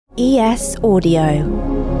ES Audio.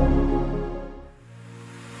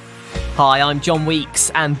 Hi, I'm John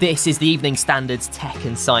Weeks, and this is the Evening Standard's Tech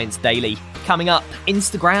and Science Daily. Coming up,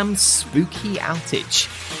 Instagram's spooky outage.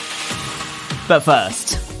 But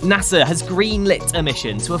first, NASA has greenlit a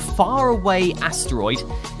mission to a faraway asteroid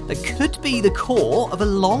that could be the core of a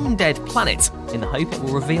long-dead planet, in the hope it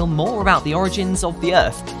will reveal more about the origins of the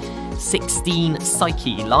Earth. 16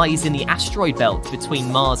 Psyche lies in the asteroid belt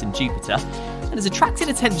between Mars and Jupiter, and has attracted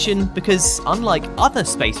attention because, unlike other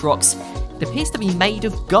space rocks, it appears to be made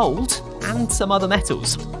of gold and some other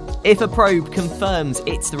metals. If a probe confirms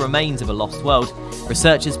it's the remains of a lost world,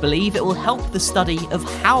 researchers believe it will help the study of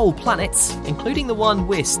how planets, including the one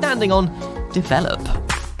we're standing on, develop.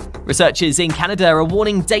 Researchers in Canada are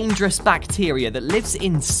warning dangerous bacteria that lives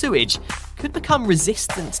in sewage could become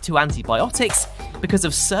resistant to antibiotics because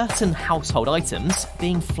of certain household items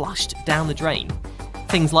being flushed down the drain.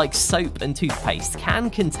 Things like soap and toothpaste can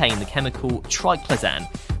contain the chemical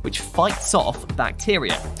triclosan, which fights off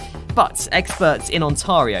bacteria. But experts in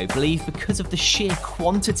Ontario believe because of the sheer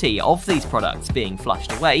quantity of these products being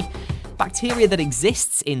flushed away, bacteria that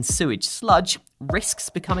exists in sewage sludge risks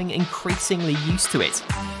becoming increasingly used to it.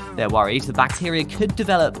 They're worried the bacteria could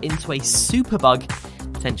develop into a superbug,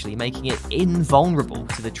 potentially making it invulnerable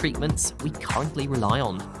to the treatments we currently rely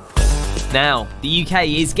on. Now, the UK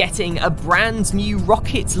is getting a brand new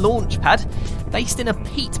rocket launchpad based in a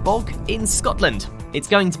peat bog in Scotland. It's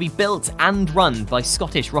going to be built and run by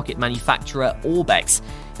Scottish rocket manufacturer Orbex,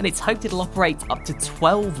 and it's hoped it'll operate up to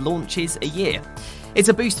 12 launches a year. It's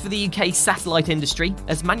a boost for the UK satellite industry,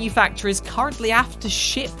 as manufacturers currently have to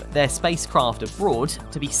ship their spacecraft abroad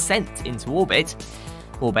to be sent into orbit.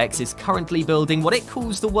 Orbex is currently building what it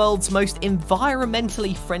calls the world's most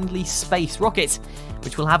environmentally friendly space rocket,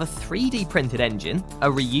 which will have a 3D printed engine, a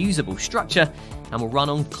reusable structure, and will run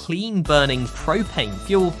on clean-burning propane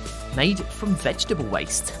fuel made from vegetable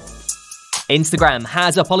waste. Instagram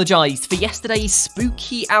has apologised for yesterday's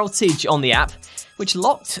spooky outage on the app, which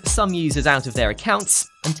locked some users out of their accounts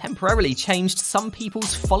and temporarily changed some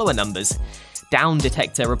people's follower numbers. Down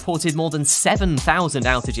Detector reported more than 7,000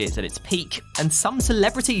 outages at its peak, and some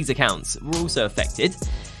celebrities' accounts were also affected.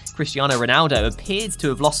 Cristiano Ronaldo appeared to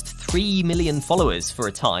have lost 3 million followers for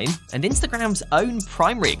a time, and Instagram's own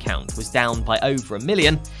primary account was down by over 1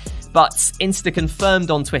 million. But Insta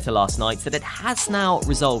confirmed on Twitter last night that it has now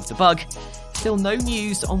resolved the bug. Still no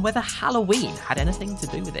news on whether Halloween had anything to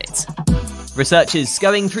do with it. Researchers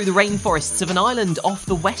going through the rainforests of an island off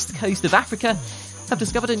the west coast of Africa have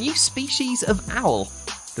discovered a new species of owl.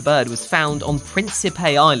 The bird was found on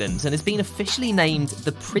Principe Island and has been officially named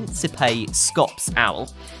the Principe scops owl.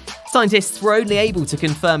 Scientists were only able to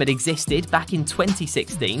confirm it existed back in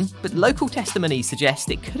 2016, but local testimony suggests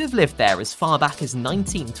it could have lived there as far back as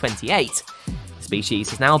 1928. The species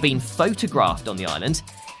has now been photographed on the island.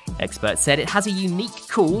 Experts said it has a unique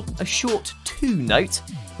call, a short 2-note,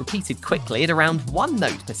 repeated quickly at around 1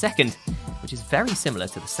 note per second, which is very similar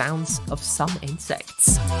to the sounds of some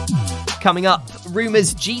insects. Coming up,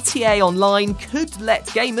 rumours GTA Online could let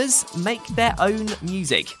gamers make their own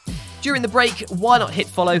music. During the break, why not hit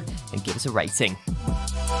follow and give us a rating?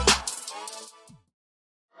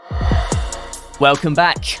 Welcome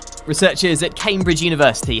back. Researchers at Cambridge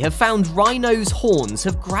University have found rhinos' horns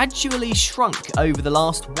have gradually shrunk over the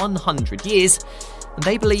last 100 years, and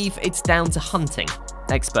they believe it's down to hunting.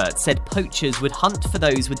 Experts said poachers would hunt for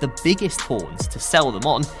those with the biggest horns to sell them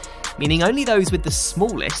on, meaning only those with the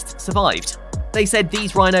smallest survived. They said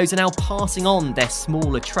these rhinos are now passing on their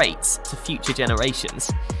smaller traits to future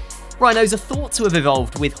generations. Rhinos are thought to have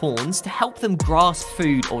evolved with horns to help them grasp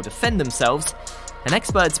food or defend themselves, and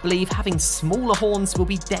experts believe having smaller horns will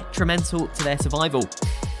be detrimental to their survival.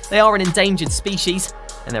 They are an endangered species,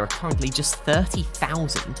 and there are currently just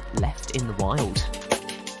 30,000 left in the wild.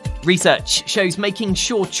 Research shows making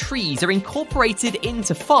sure trees are incorporated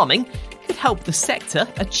into farming could help the sector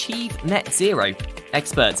achieve net zero.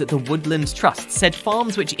 Experts at the Woodland Trust said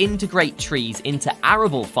farms which integrate trees into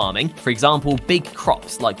arable farming, for example big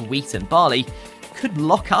crops like wheat and barley, could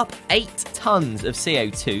lock up 8 tonnes of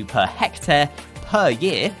CO2 per hectare per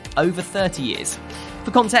year over 30 years.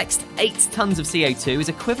 For context, 8 tonnes of CO2 is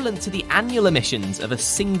equivalent to the annual emissions of a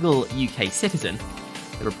single UK citizen.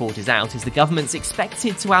 The report is out as the government's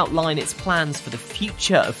expected to outline its plans for the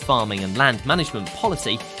future of farming and land management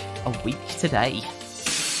policy a week today.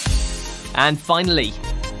 And finally,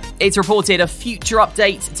 it's reported a future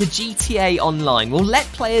update to GTA Online will let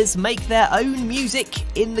players make their own music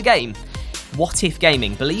in the game. What If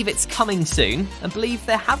Gaming believe it's coming soon and believe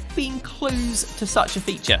there have been clues to such a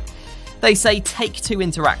feature. They say Take-Two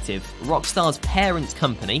Interactive, Rockstar's parent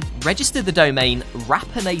company, registered the domain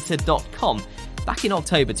rappinator.com back in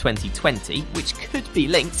October 2020, which could be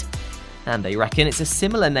linked. And they reckon it's a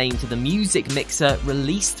similar name to the music mixer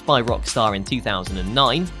released by Rockstar in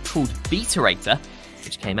 2009 called Beaterator,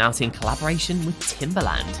 which came out in collaboration with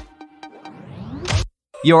Timbaland.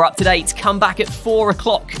 You're up to date. Come back at 4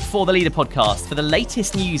 o'clock for the Leader podcast for the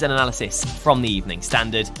latest news and analysis from the Evening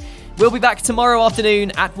Standard. We'll be back tomorrow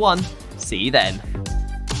afternoon at 1. See you then.